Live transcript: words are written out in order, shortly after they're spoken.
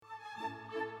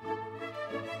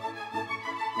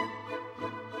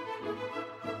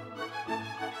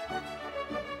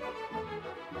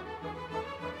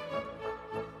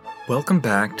Welcome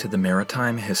back to the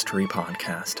Maritime History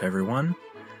Podcast, everyone.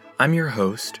 I'm your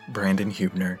host, Brandon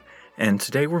Hubner, and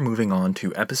today we're moving on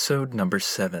to episode number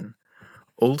 7,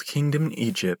 Old Kingdom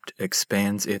Egypt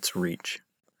Expands Its Reach.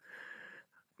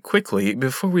 Quickly,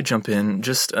 before we jump in,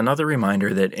 just another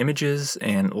reminder that images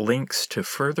and links to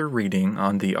further reading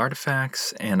on the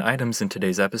artifacts and items in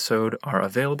today's episode are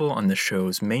available on the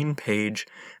show's main page,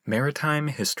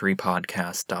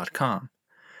 maritimehistorypodcast.com.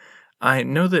 I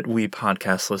know that we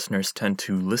podcast listeners tend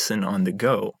to listen on the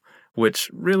go,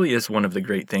 which really is one of the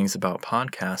great things about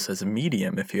podcasts as a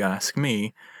medium, if you ask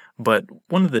me, but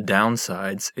one of the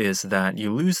downsides is that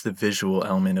you lose the visual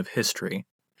element of history.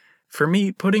 For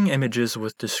me, putting images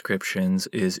with descriptions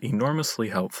is enormously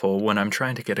helpful when I'm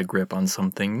trying to get a grip on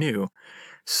something new.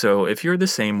 So if you're the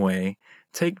same way,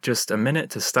 take just a minute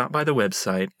to stop by the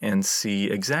website and see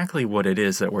exactly what it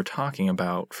is that we're talking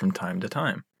about from time to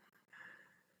time.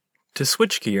 To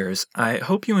switch gears, I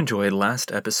hope you enjoyed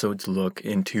last episode's look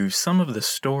into some of the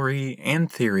story and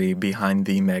theory behind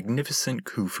the magnificent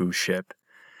Khufu ship.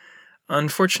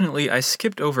 Unfortunately, I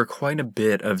skipped over quite a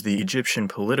bit of the Egyptian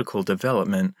political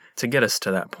development to get us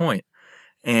to that point,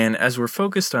 and as we're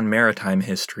focused on maritime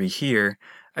history here,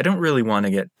 I don't really want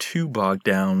to get too bogged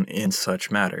down in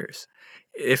such matters.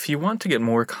 If you want to get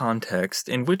more context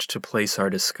in which to place our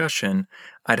discussion,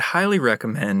 I'd highly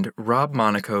recommend Rob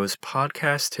Monaco's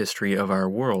podcast History of Our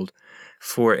World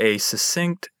for a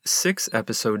succinct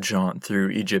 6-episode jaunt through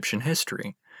Egyptian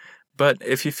history. But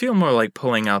if you feel more like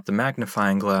pulling out the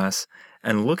magnifying glass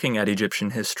and looking at Egyptian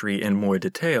history in more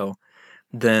detail,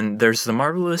 then there's the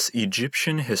marvelous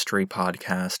Egyptian History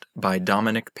podcast by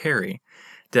Dominic Perry,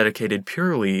 dedicated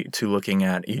purely to looking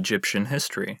at Egyptian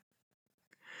history.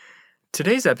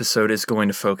 Today's episode is going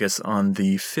to focus on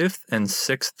the 5th and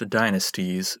 6th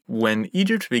dynasties when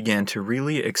Egypt began to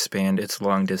really expand its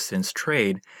long-distance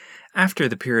trade after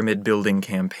the pyramid-building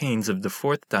campaigns of the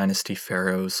 4th dynasty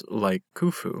pharaohs like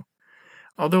Khufu.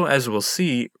 Although, as we'll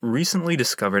see, recently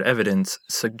discovered evidence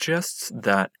suggests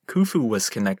that Khufu was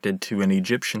connected to an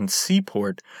Egyptian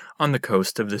seaport on the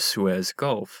coast of the Suez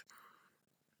Gulf.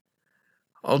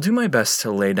 I'll do my best to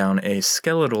lay down a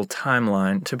skeletal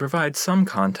timeline to provide some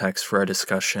context for our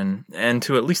discussion, and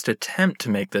to at least attempt to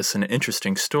make this an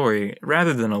interesting story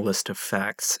rather than a list of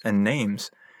facts and names.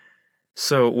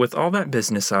 So, with all that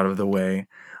business out of the way,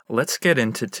 let's get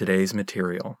into today's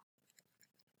material.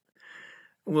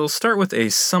 We'll start with a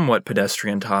somewhat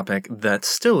pedestrian topic that's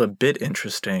still a bit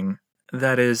interesting,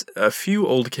 that is, a few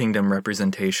Old Kingdom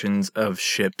representations of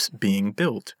ships being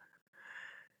built.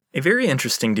 A very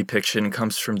interesting depiction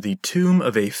comes from the tomb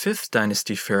of a 5th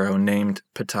dynasty pharaoh named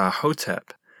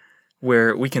Ptah-hotep,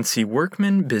 where we can see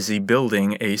workmen busy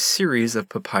building a series of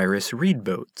papyrus reed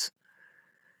boats.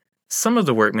 Some of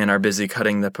the workmen are busy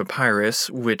cutting the papyrus,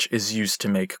 which is used to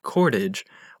make cordage,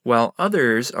 while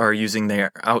others are using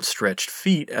their outstretched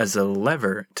feet as a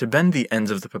lever to bend the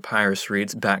ends of the papyrus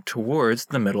reeds back towards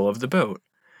the middle of the boat.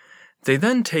 They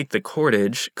then take the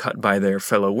cordage cut by their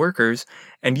fellow workers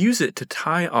and use it to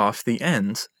tie off the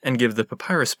ends and give the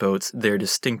papyrus boats their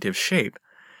distinctive shape,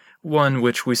 one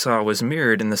which we saw was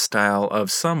mirrored in the style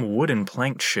of some wooden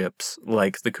planked ships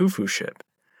like the Khufu ship.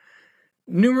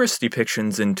 Numerous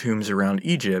depictions in tombs around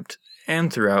Egypt,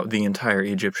 and throughout the entire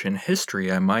Egyptian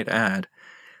history I might add,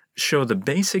 show the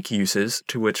basic uses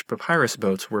to which papyrus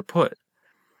boats were put.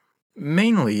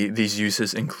 Mainly, these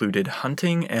uses included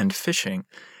hunting and fishing,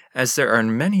 as there are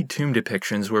many tomb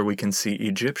depictions where we can see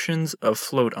Egyptians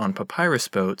afloat on papyrus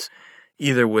boats,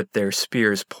 either with their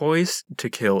spears poised to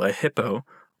kill a hippo,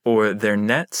 or their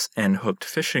nets and hooked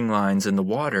fishing lines in the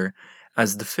water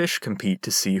as the fish compete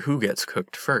to see who gets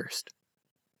cooked first.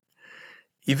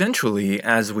 Eventually,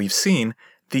 as we've seen,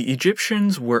 the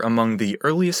Egyptians were among the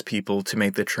earliest people to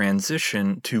make the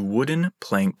transition to wooden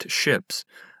planked ships,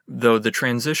 though the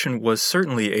transition was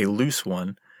certainly a loose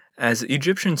one, as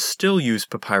Egyptians still use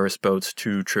papyrus boats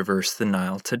to traverse the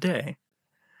Nile today.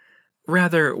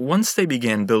 Rather, once they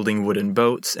began building wooden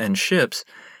boats and ships,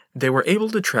 they were able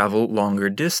to travel longer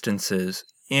distances,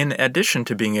 in addition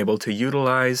to being able to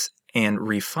utilize and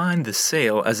refine the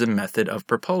sail as a method of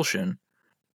propulsion.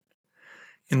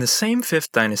 In the same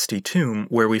 5th dynasty tomb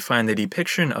where we find the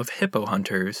depiction of hippo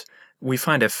hunters, we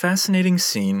find a fascinating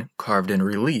scene carved in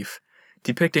relief,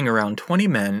 depicting around 20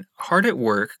 men hard at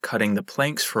work cutting the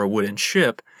planks for a wooden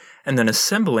ship and then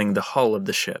assembling the hull of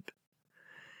the ship.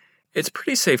 It's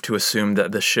pretty safe to assume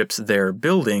that the ships they're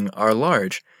building are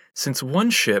large, since one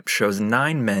ship shows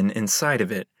 9 men inside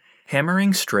of it,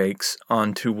 hammering strakes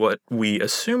onto what we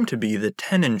assume to be the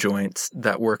tenon joints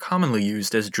that were commonly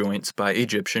used as joints by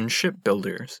Egyptian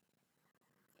shipbuilders.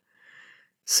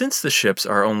 Since the ships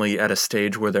are only at a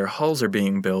stage where their hulls are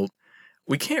being built,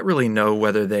 we can't really know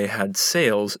whether they had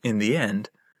sails in the end,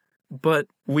 but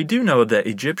we do know that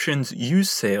Egyptians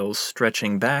used sails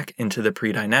stretching back into the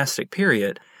pre-dynastic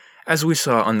period, as we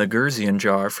saw on the Gurzian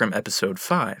jar from episode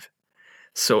 5.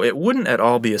 So it wouldn't at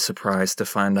all be a surprise to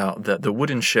find out that the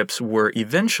wooden ships were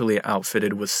eventually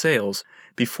outfitted with sails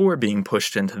before being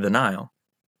pushed into the Nile.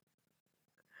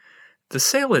 The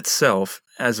sail itself,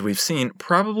 as we've seen,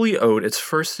 probably owed its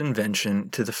first invention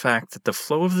to the fact that the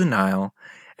flow of the Nile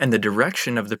and the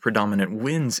direction of the predominant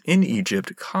winds in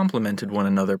Egypt complemented one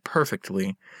another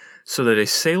perfectly, so that a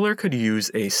sailor could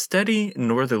use a steady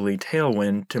northerly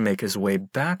tailwind to make his way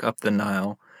back up the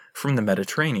Nile from the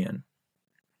Mediterranean.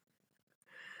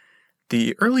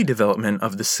 The early development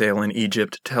of the sail in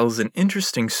Egypt tells an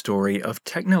interesting story of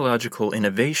technological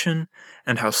innovation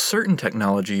and how certain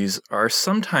technologies are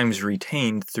sometimes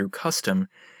retained through custom,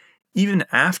 even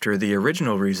after the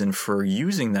original reason for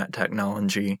using that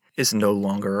technology is no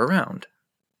longer around.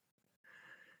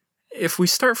 If we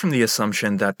start from the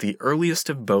assumption that the earliest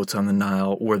of boats on the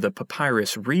Nile were the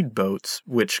papyrus reed boats,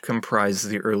 which comprise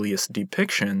the earliest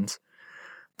depictions,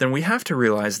 then we have to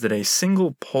realize that a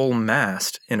single pole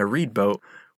mast in a reed boat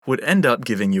would end up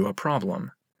giving you a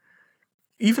problem.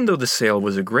 Even though the sail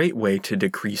was a great way to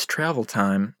decrease travel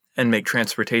time and make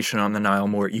transportation on the Nile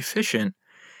more efficient,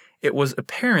 it was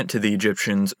apparent to the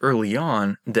Egyptians early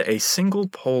on that a single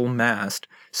pole mast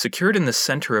secured in the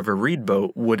center of a reed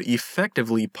boat would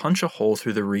effectively punch a hole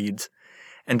through the reeds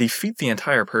and defeat the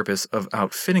entire purpose of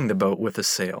outfitting the boat with a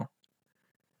sail.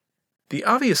 The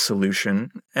obvious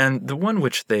solution, and the one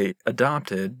which they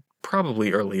adopted,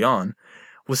 probably early on,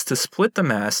 was to split the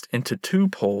mast into two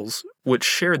poles which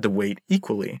shared the weight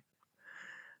equally.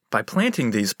 By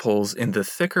planting these poles in the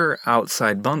thicker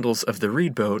outside bundles of the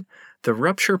reed boat, the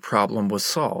rupture problem was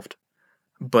solved.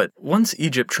 But once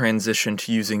Egypt transitioned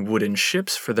to using wooden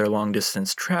ships for their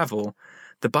long-distance travel,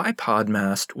 the bipod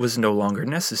mast was no longer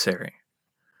necessary.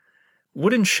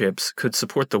 Wooden ships could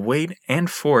support the weight and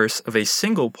force of a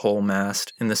single pole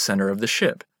mast in the center of the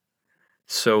ship.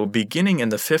 So, beginning in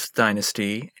the 5th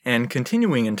dynasty and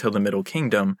continuing until the Middle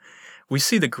Kingdom, we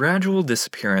see the gradual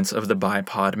disappearance of the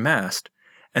bipod mast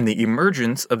and the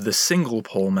emergence of the single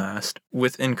pole mast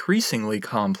with increasingly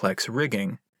complex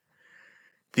rigging.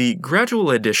 The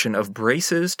gradual addition of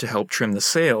braces to help trim the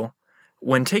sail,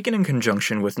 when taken in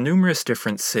conjunction with numerous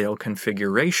different sail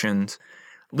configurations,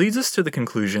 leads us to the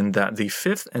conclusion that the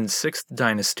 5th and 6th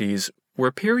dynasties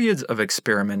were periods of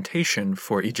experimentation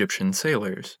for Egyptian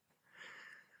sailors.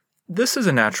 This is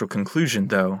a natural conclusion,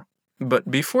 though,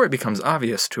 but before it becomes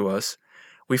obvious to us,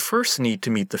 we first need to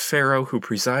meet the pharaoh who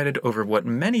presided over what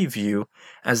many view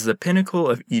as the pinnacle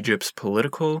of Egypt's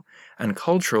political and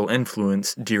cultural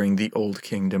influence during the Old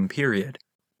Kingdom period.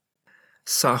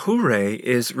 Sahure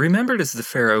is remembered as the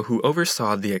pharaoh who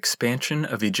oversaw the expansion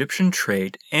of Egyptian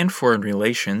trade and foreign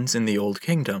relations in the Old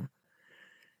Kingdom.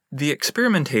 The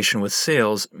experimentation with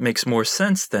sails makes more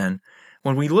sense then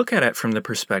when we look at it from the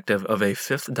perspective of a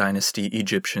 5th dynasty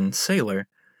Egyptian sailor,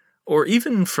 or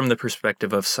even from the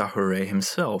perspective of Sahure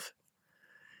himself.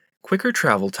 Quicker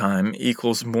travel time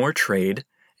equals more trade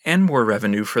and more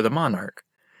revenue for the monarch.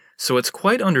 So it's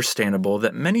quite understandable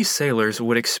that many sailors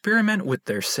would experiment with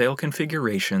their sail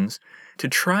configurations to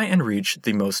try and reach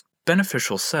the most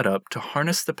beneficial setup to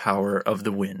harness the power of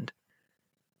the wind.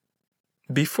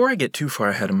 Before I get too far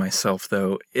ahead of myself,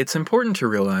 though, it's important to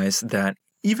realize that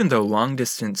even though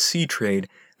long-distance sea trade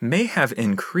may have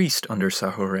increased under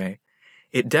Sahure,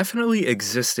 it definitely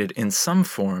existed in some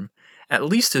form, at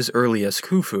least as early as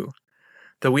Khufu,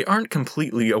 though we aren't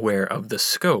completely aware of the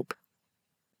scope.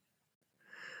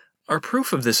 Our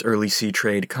proof of this early sea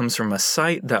trade comes from a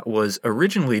site that was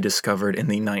originally discovered in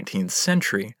the 19th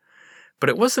century, but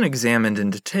it wasn't examined in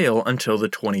detail until the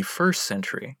 21st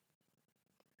century.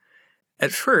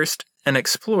 At first, an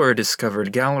explorer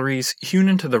discovered galleries hewn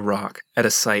into the rock at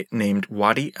a site named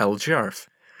Wadi el-Jarf,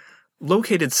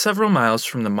 located several miles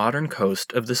from the modern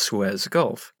coast of the Suez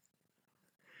Gulf.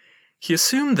 He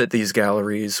assumed that these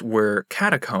galleries were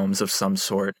catacombs of some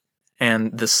sort,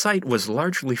 and the site was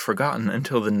largely forgotten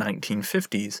until the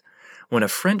 1950s, when a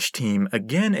French team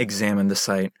again examined the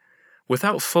site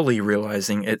without fully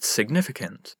realizing its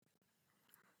significance.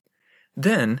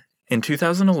 Then, in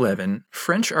 2011,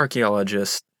 French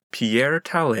archaeologist Pierre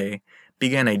Tallet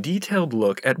began a detailed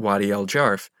look at Wadi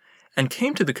el-Jarf and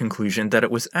came to the conclusion that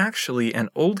it was actually an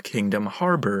Old Kingdom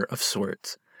harbor of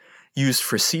sorts, used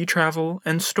for sea travel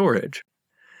and storage.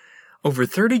 Over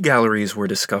 30 galleries were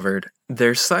discovered,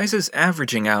 their sizes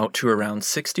averaging out to around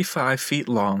 65 feet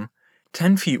long,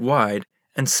 10 feet wide,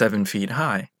 and 7 feet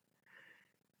high.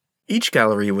 Each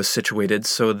gallery was situated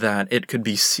so that it could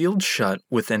be sealed shut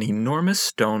with an enormous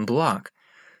stone block,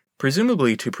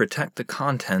 presumably to protect the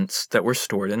contents that were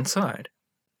stored inside.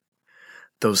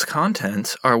 Those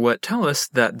contents are what tell us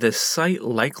that this site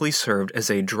likely served as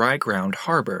a dry ground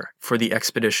harbor for the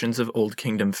expeditions of Old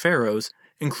Kingdom pharaohs,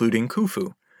 including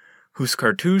Khufu, whose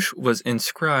cartouche was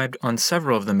inscribed on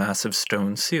several of the massive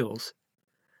stone seals.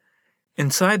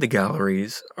 Inside the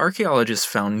galleries, archaeologists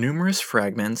found numerous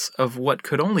fragments of what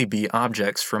could only be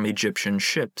objects from Egyptian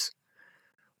ships.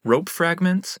 Rope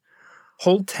fragments,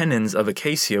 whole tenons of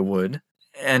acacia wood,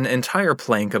 an entire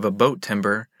plank of a boat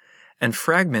timber, and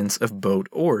fragments of boat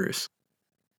oars.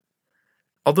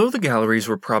 Although the galleries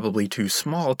were probably too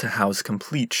small to house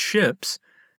complete ships,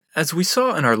 as we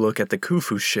saw in our look at the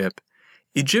Khufu ship,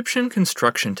 Egyptian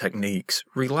construction techniques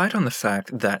relied on the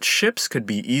fact that ships could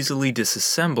be easily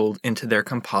disassembled into their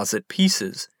composite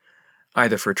pieces,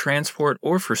 either for transport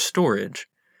or for storage.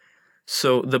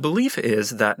 So the belief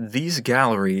is that these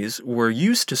galleries were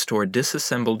used to store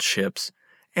disassembled ships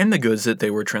and the goods that they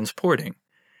were transporting,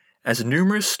 as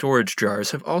numerous storage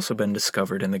jars have also been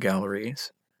discovered in the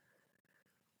galleries.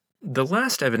 The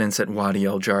last evidence at Wadi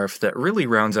el-Jarf that really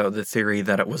rounds out the theory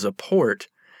that it was a port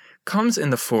comes in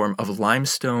the form of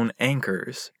limestone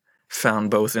anchors,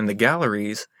 found both in the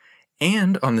galleries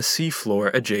and on the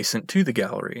seafloor adjacent to the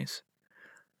galleries.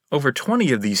 Over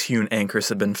 20 of these hewn anchors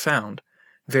have been found,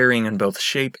 varying in both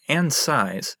shape and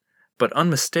size, but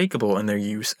unmistakable in their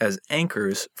use as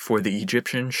anchors for the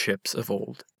Egyptian ships of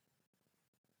old.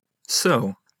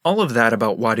 So, all of that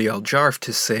about Wadi el-Jarf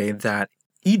to say that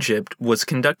Egypt was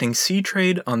conducting sea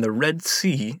trade on the Red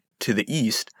Sea to the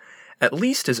east at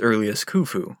least as early as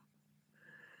Khufu.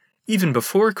 Even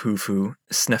before Khufu,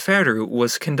 Sneferu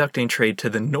was conducting trade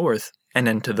to the north and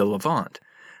into the Levant,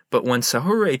 but when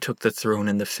Sahure took the throne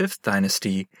in the 5th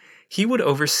dynasty, he would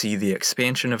oversee the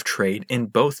expansion of trade in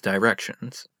both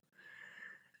directions.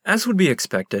 As would be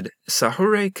expected,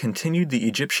 Sahure continued the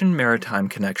Egyptian maritime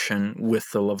connection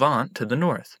with the Levant to the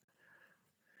north.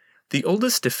 The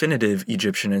oldest definitive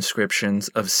Egyptian inscriptions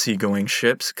of seagoing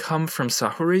ships come from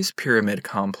Sahure's pyramid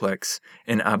complex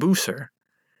in Abusir.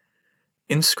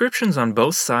 Inscriptions on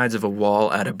both sides of a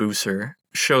wall at Abusir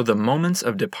show the moments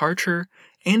of departure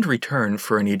and return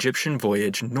for an Egyptian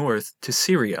voyage north to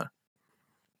Syria.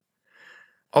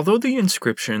 Although the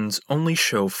inscriptions only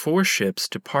show 4 ships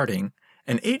departing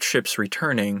and 8 ships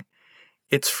returning,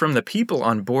 it's from the people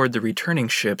on board the returning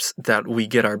ships that we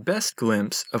get our best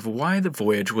glimpse of why the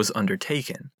voyage was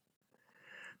undertaken.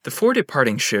 The 4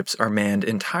 departing ships are manned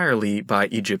entirely by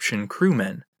Egyptian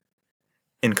crewmen.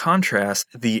 In contrast,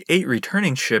 the 8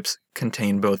 returning ships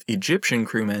contain both Egyptian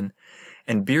crewmen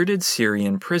and bearded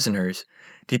Syrian prisoners,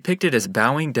 depicted as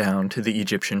bowing down to the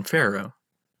Egyptian pharaoh.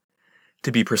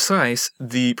 To be precise,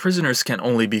 the prisoners can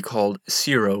only be called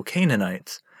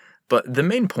Syro-Canaanites, but the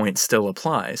main point still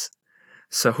applies.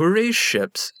 Sahure's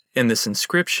ships in this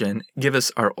inscription give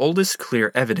us our oldest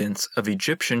clear evidence of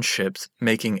Egyptian ships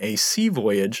making a sea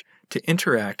voyage to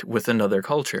interact with another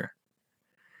culture.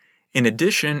 In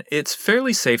addition, it's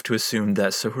fairly safe to assume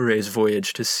that Sahure's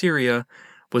voyage to Syria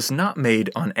was not made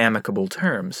on amicable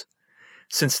terms,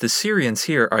 since the Syrians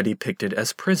here are depicted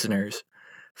as prisoners,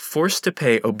 forced to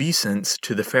pay obeisance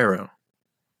to the pharaoh.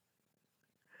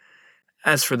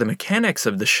 As for the mechanics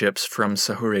of the ships from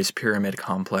Sahure's pyramid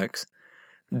complex,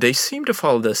 they seem to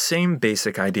follow the same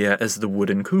basic idea as the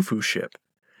wooden Khufu ship,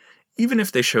 even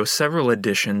if they show several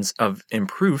additions of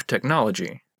improved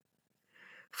technology.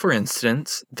 For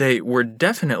instance, they were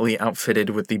definitely outfitted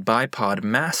with the bipod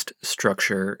mast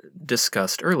structure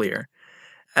discussed earlier,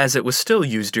 as it was still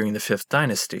used during the 5th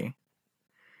dynasty.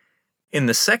 In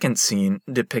the second scene,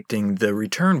 depicting the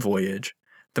return voyage,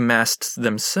 the masts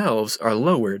themselves are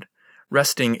lowered,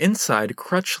 resting inside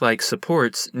crutch-like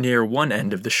supports near one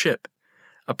end of the ship,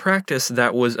 a practice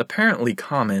that was apparently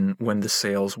common when the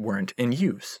sails weren't in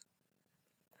use.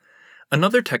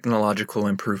 Another technological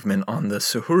improvement on the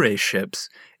Sahure ships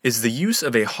is the use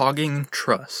of a hogging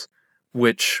truss,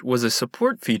 which was a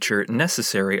support feature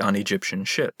necessary on Egyptian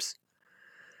ships.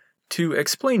 To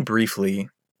explain briefly,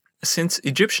 since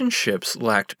Egyptian ships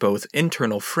lacked both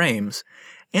internal frames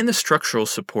and the structural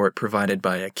support provided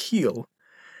by a keel,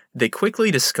 they quickly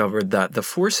discovered that the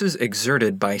forces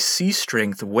exerted by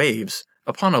sea-strength waves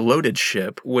upon a loaded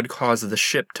ship would cause the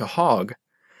ship to hog,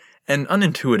 an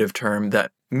unintuitive term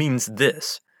that means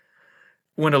this.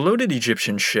 When a loaded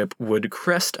Egyptian ship would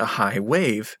crest a high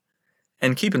wave,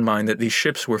 and keep in mind that these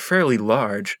ships were fairly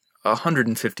large,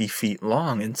 150 feet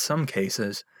long in some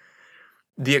cases,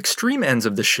 the extreme ends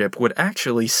of the ship would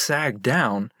actually sag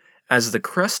down as the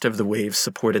crest of the wave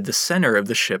supported the center of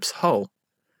the ship's hull.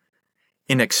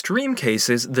 In extreme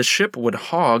cases, the ship would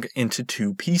hog into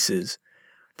two pieces,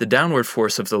 the downward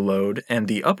force of the load and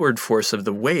the upward force of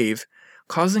the wave,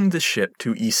 causing the ship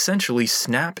to essentially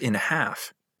snap in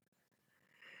half.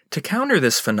 To counter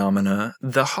this phenomena,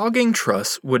 the hogging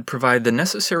truss would provide the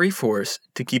necessary force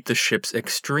to keep the ship's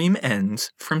extreme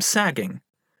ends from sagging.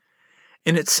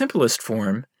 In its simplest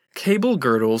form, cable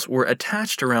girdles were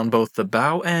attached around both the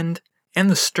bow end and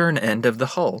the stern end of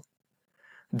the hull.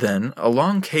 Then, a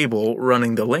long cable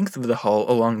running the length of the hull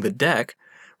along the deck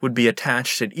would be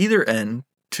attached at either end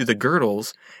to the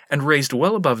girdles and raised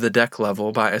well above the deck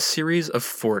level by a series of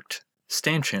forked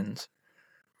stanchions.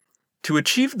 To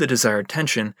achieve the desired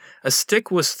tension, a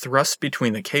stick was thrust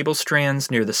between the cable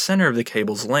strands near the center of the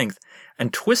cable's length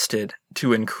and twisted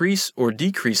to increase or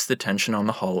decrease the tension on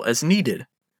the hull as needed.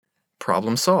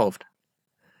 Problem solved.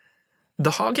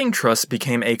 The hogging truss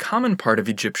became a common part of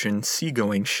Egyptian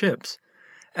seagoing ships,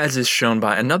 as is shown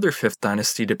by another 5th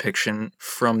Dynasty depiction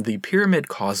from the Pyramid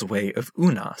Causeway of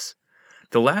Unas,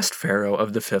 the last pharaoh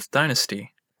of the 5th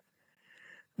Dynasty.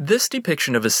 This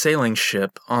depiction of a sailing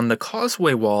ship on the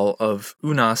causeway wall of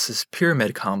Unas's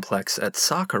pyramid complex at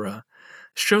Saqqara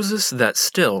shows us that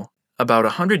still, about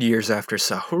 100 years after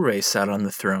Sahure sat on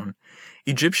the throne,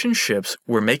 Egyptian ships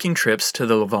were making trips to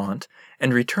the Levant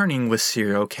and returning with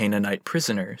Syro-Canaanite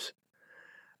prisoners.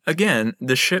 Again,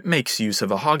 the ship makes use of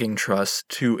a hogging truss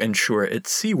to ensure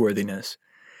its seaworthiness,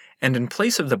 and in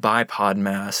place of the bipod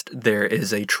mast, there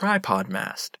is a tripod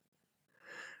mast.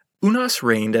 Unas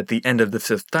reigned at the end of the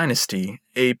 5th Dynasty,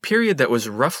 a period that was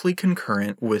roughly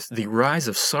concurrent with the rise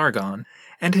of Sargon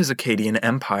and his Akkadian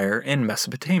Empire in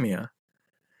Mesopotamia.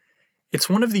 It's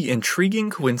one of the intriguing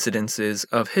coincidences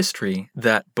of history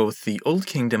that both the Old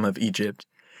Kingdom of Egypt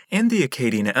and the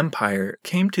Akkadian Empire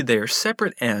came to their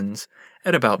separate ends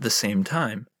at about the same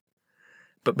time.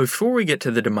 But before we get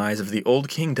to the demise of the Old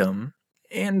Kingdom,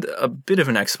 and a bit of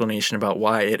an explanation about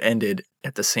why it ended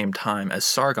at the same time as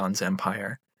Sargon's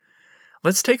empire,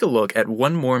 let's take a look at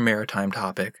one more maritime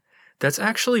topic that's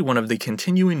actually one of the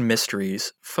continuing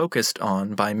mysteries focused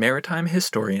on by maritime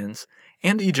historians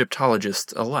and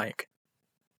Egyptologists alike.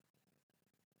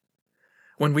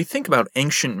 When we think about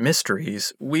ancient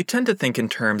mysteries, we tend to think in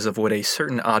terms of what a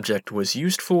certain object was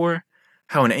used for,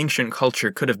 how an ancient culture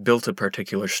could have built a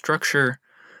particular structure,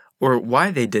 or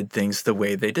why they did things the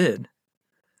way they did.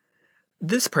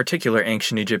 This particular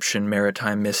ancient Egyptian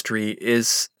maritime mystery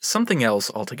is something else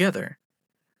altogether.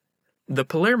 The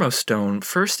Palermo stone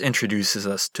first introduces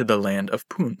us to the land of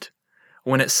Punt,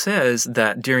 when it says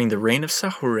that during the reign of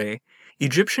Sahure,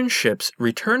 Egyptian ships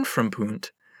returned from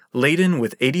Punt, laden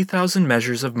with 80,000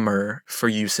 measures of myrrh for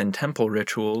use in temple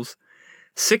rituals,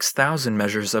 6,000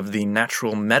 measures of the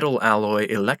natural metal alloy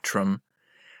electrum,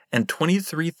 and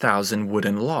 23,000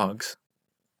 wooden logs.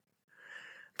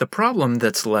 The problem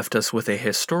that's left us with a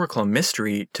historical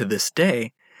mystery to this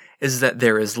day is that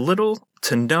there is little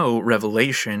to no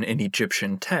revelation in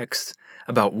Egyptian texts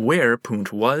about where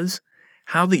Punt was,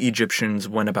 how the Egyptians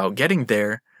went about getting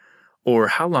there, or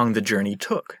how long the journey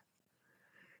took.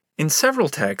 In several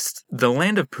texts, the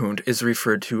land of Punt is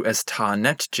referred to as Ta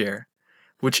Netjer,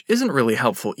 which isn't really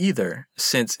helpful either,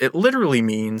 since it literally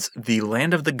means the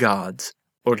land of the gods,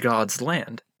 or God's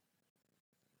land.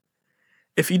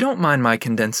 If you don't mind my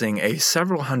condensing a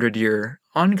several hundred-year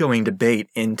ongoing debate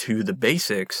into the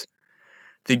basics,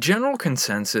 the general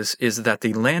consensus is that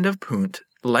the land of Punt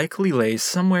likely lays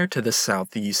somewhere to the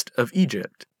southeast of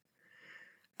Egypt.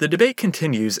 The debate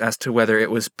continues as to whether it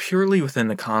was purely within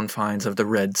the confines of the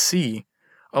Red Sea,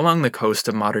 along the coast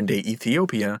of modern-day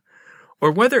Ethiopia,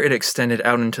 or whether it extended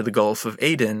out into the Gulf of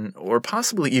Aden, or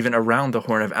possibly even around the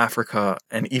Horn of Africa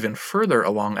and even further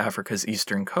along Africa's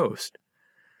eastern coast.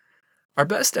 Our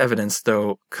best evidence,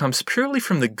 though, comes purely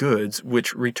from the goods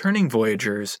which returning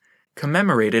voyagers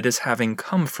commemorated as having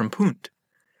come from Punt.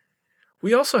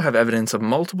 We also have evidence of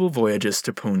multiple voyages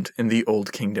to Punt in the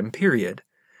Old Kingdom period,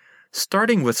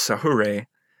 starting with Sahure,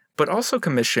 but also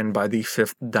commissioned by the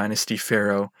 5th Dynasty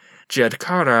pharaoh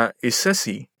Djedkara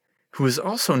Isesi, who is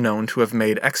also known to have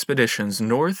made expeditions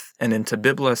north and into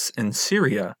Byblos in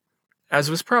Syria, as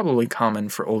was probably common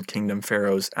for Old Kingdom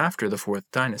pharaohs after the 4th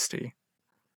Dynasty.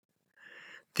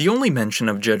 The only mention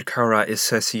of Djedkara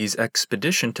Isesi's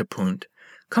expedition to Punt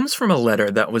comes from a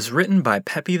letter that was written by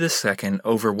Pepi II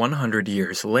over 100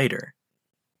 years later.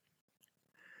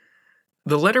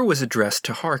 The letter was addressed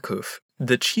to Harkuf,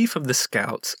 the chief of the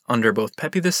scouts under both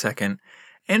Pepi II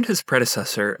and his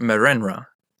predecessor Merenra.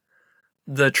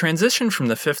 The transition from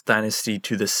the 5th Dynasty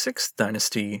to the 6th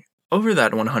Dynasty over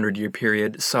that 100-year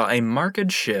period saw a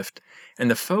marked shift in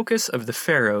the focus of the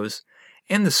pharaohs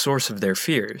and the source of their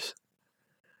fears.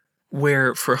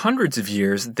 Where for hundreds of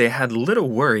years they had little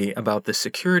worry about the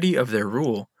security of their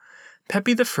rule,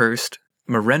 Pepi I,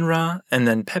 Merenra, and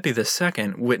then Pepi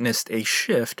II witnessed a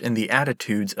shift in the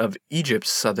attitudes of Egypt's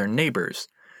southern neighbors,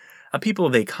 a people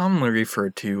they commonly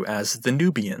referred to as the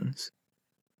Nubians.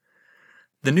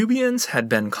 The Nubians had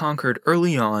been conquered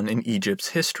early on in Egypt's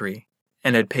history,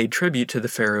 and had paid tribute to the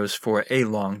pharaohs for a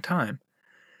long time.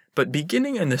 But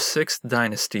beginning in the 6th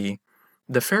dynasty,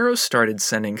 the pharaohs started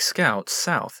sending scouts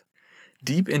south,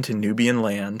 deep into Nubian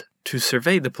land, to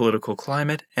survey the political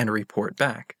climate and report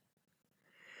back.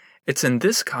 It's in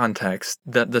this context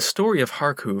that the story of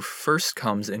Harkhuf first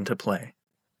comes into play.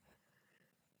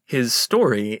 His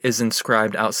story is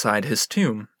inscribed outside his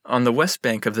tomb on the west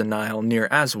bank of the Nile near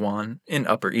Aswan in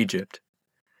Upper Egypt.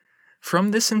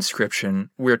 From this inscription,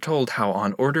 we're told how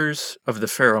on orders of the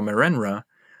pharaoh Merenra,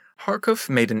 Harkhuf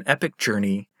made an epic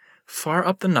journey far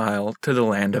up the Nile to the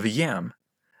land of Yam,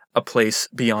 a place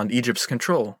beyond Egypt's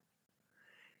control.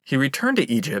 He returned to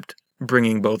Egypt,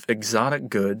 bringing both exotic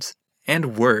goods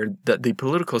and word that the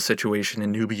political situation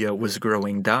in Nubia was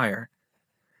growing dire.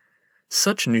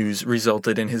 Such news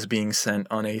resulted in his being sent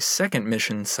on a second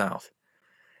mission south,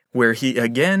 where he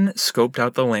again scoped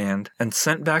out the land and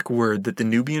sent back word that the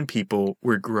Nubian people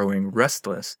were growing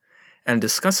restless and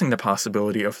discussing the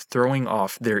possibility of throwing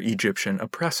off their Egyptian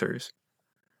oppressors.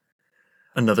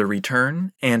 Another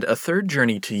return and a third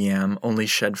journey to Yam only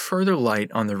shed further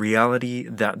light on the reality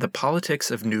that the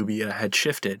politics of Nubia had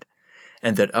shifted,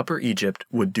 and that Upper Egypt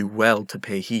would do well to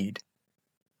pay heed.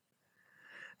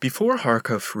 Before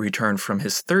Harkhuf returned from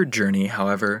his third journey,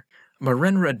 however,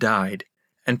 Merenra died,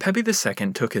 and Pepi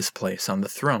II took his place on the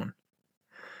throne.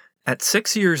 At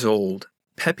 6 years old,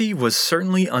 Pepi was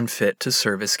certainly unfit to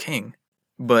serve as king,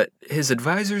 but his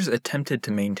advisors attempted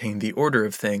to maintain the order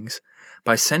of things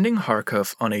by sending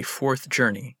Harkhuf on a fourth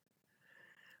journey.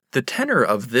 The tenor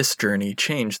of this journey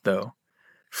changed, though,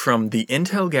 from the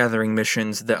intel-gathering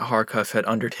missions that Harkhuf had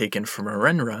undertaken for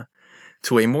Merenra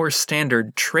to a more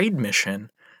standard trade mission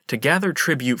to gather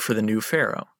tribute for the new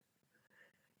pharaoh.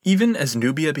 Even as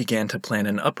Nubia began to plan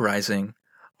an uprising,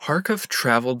 Harkhuf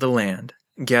traveled the land,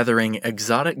 gathering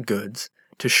exotic goods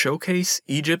to showcase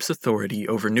Egypt's authority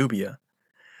over Nubia,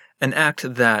 an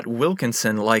act that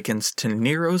Wilkinson likens to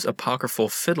Nero's apocryphal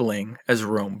fiddling as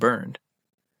Rome burned.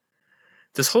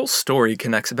 This whole story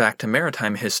connects back to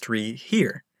maritime history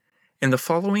here, in the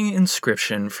following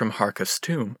inscription from Harkhuf's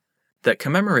tomb, that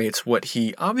commemorates what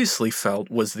he obviously felt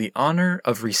was the honor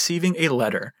of receiving a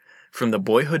letter from the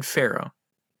boyhood pharaoh.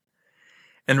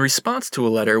 In response to a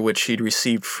letter which he'd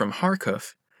received from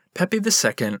Harkhuf, Pepi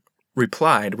II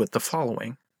replied with the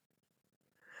following: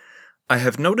 "I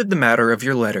have noted the matter of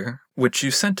your letter, which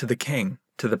you sent to the king,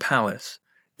 to the palace,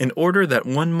 in order that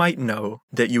one might know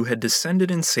that you had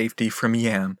descended in safety from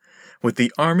Yam with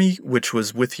the army which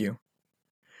was with you.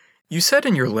 You said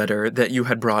in your letter that you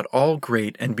had brought all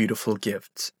great and beautiful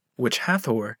gifts, which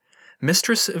Hathor,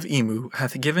 mistress of Emu,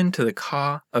 hath given to the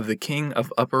Ka of the king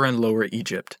of Upper and Lower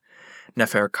Egypt,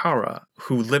 Neferkara,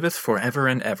 who liveth for ever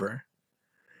and ever.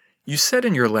 You said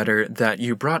in your letter that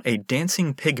you brought a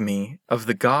dancing pygmy of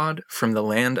the god from the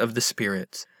land of the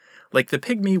spirits, like the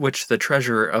pygmy which the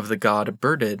treasurer of the god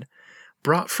Berdid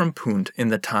brought from Punt in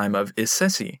the time of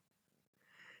Isesi.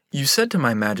 You said to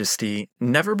my majesty,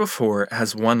 never before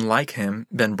has one like him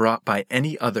been brought by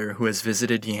any other who has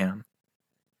visited Yam."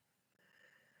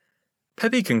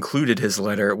 Pepi concluded his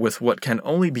letter with what can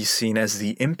only be seen as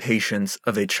the impatience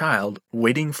of a child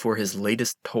waiting for his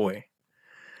latest toy.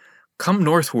 "Come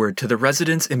northward to the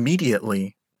residence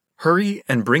immediately. Hurry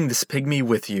and bring this pygmy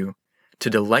with you, to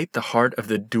delight the heart of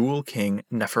the dual king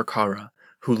Neferkara,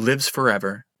 who lives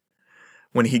forever.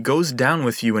 When he goes down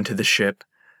with you into the ship,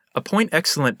 appoint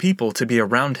excellent people to be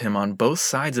around him on both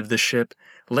sides of the ship,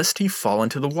 lest he fall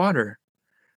into the water.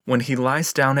 When he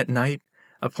lies down at night,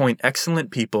 appoint excellent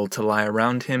people to lie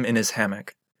around him in his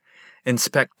hammock.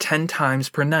 Inspect 10 times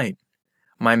per night.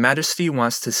 My majesty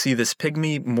wants to see this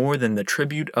pygmy more than the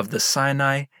tribute of the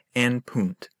Sinai and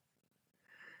Punt."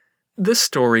 This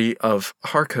story of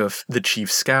Harkhuf the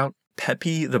chief scout,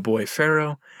 Pepi the boy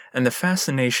pharaoh, and the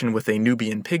fascination with a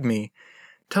Nubian pygmy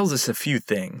tells us a few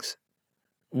things.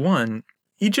 1.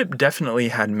 Egypt definitely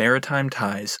had maritime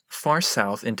ties far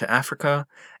south into Africa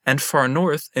and far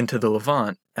north into the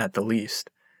Levant at the least.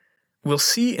 We'll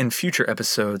see in future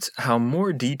episodes how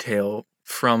more detail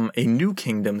from a New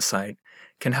Kingdom site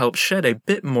can help shed a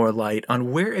bit more light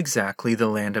on where exactly the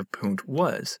land of Punt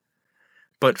was.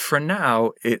 But for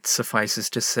now, it suffices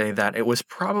to say that it was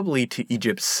probably to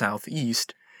Egypt's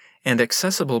southeast and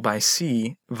accessible by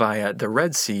sea via the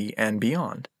Red Sea and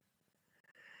beyond.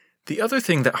 The other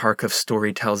thing that Harkuf's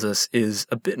story tells us is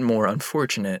a bit more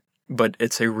unfortunate, but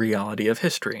it's a reality of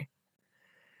history.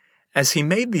 As he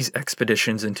made these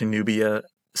expeditions into Nubia,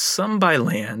 some by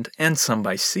land and some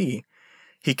by sea,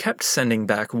 he kept sending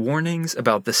back warnings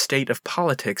about the state of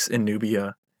politics in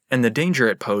Nubia and the danger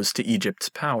it posed to Egypt's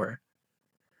power.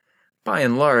 By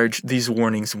and large, these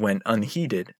warnings went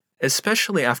unheeded,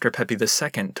 especially after Pepi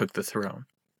II took the throne.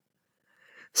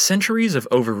 Centuries of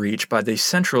overreach by the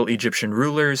central Egyptian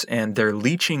rulers and their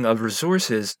leeching of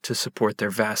resources to support their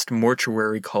vast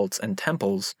mortuary cults and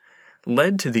temples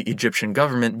led to the Egyptian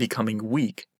government becoming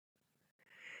weak.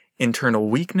 Internal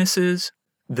weaknesses,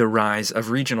 the rise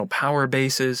of regional power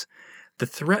bases, the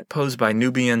threat posed by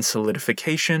Nubian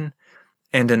solidification,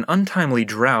 and an untimely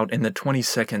drought in the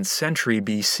 22nd century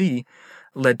BC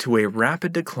led to a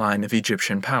rapid decline of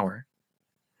Egyptian power.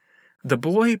 The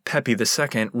boy Pepi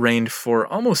II reigned for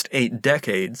almost 8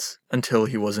 decades until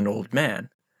he was an old man.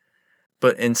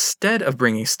 But instead of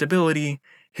bringing stability,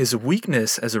 his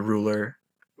weakness as a ruler,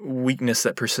 weakness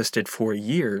that persisted for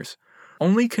years,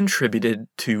 only contributed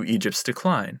to Egypt's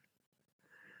decline.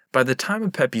 By the time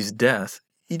of Pepi's death,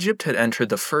 Egypt had entered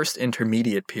the first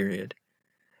intermediate period,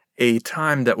 a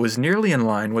time that was nearly in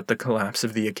line with the collapse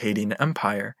of the Akkadian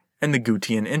Empire and the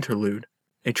Gutian Interlude,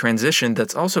 a transition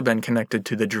that's also been connected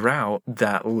to the drought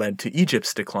that led to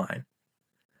Egypt's decline.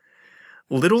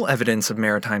 Little evidence of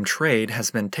maritime trade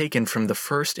has been taken from the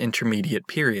first intermediate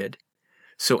period,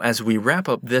 so as we wrap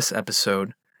up this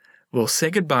episode, we'll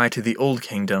say goodbye to the Old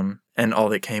Kingdom and all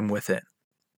that came with it.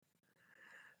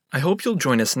 I hope you'll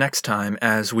join us next time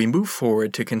as we move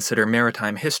forward to consider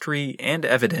maritime history and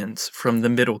evidence from the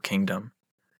Middle Kingdom.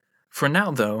 For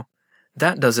now, though,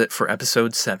 that does it for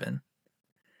episode 7.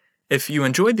 If you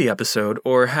enjoyed the episode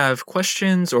or have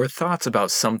questions or thoughts about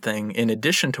something in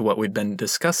addition to what we've been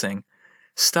discussing,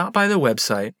 stop by the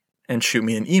website and shoot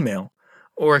me an email,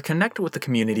 or connect with the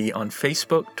community on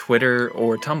Facebook, Twitter,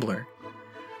 or Tumblr.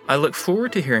 I look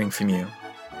forward to hearing from you.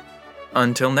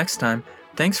 Until next time,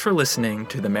 thanks for listening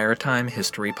to the Maritime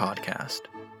History Podcast.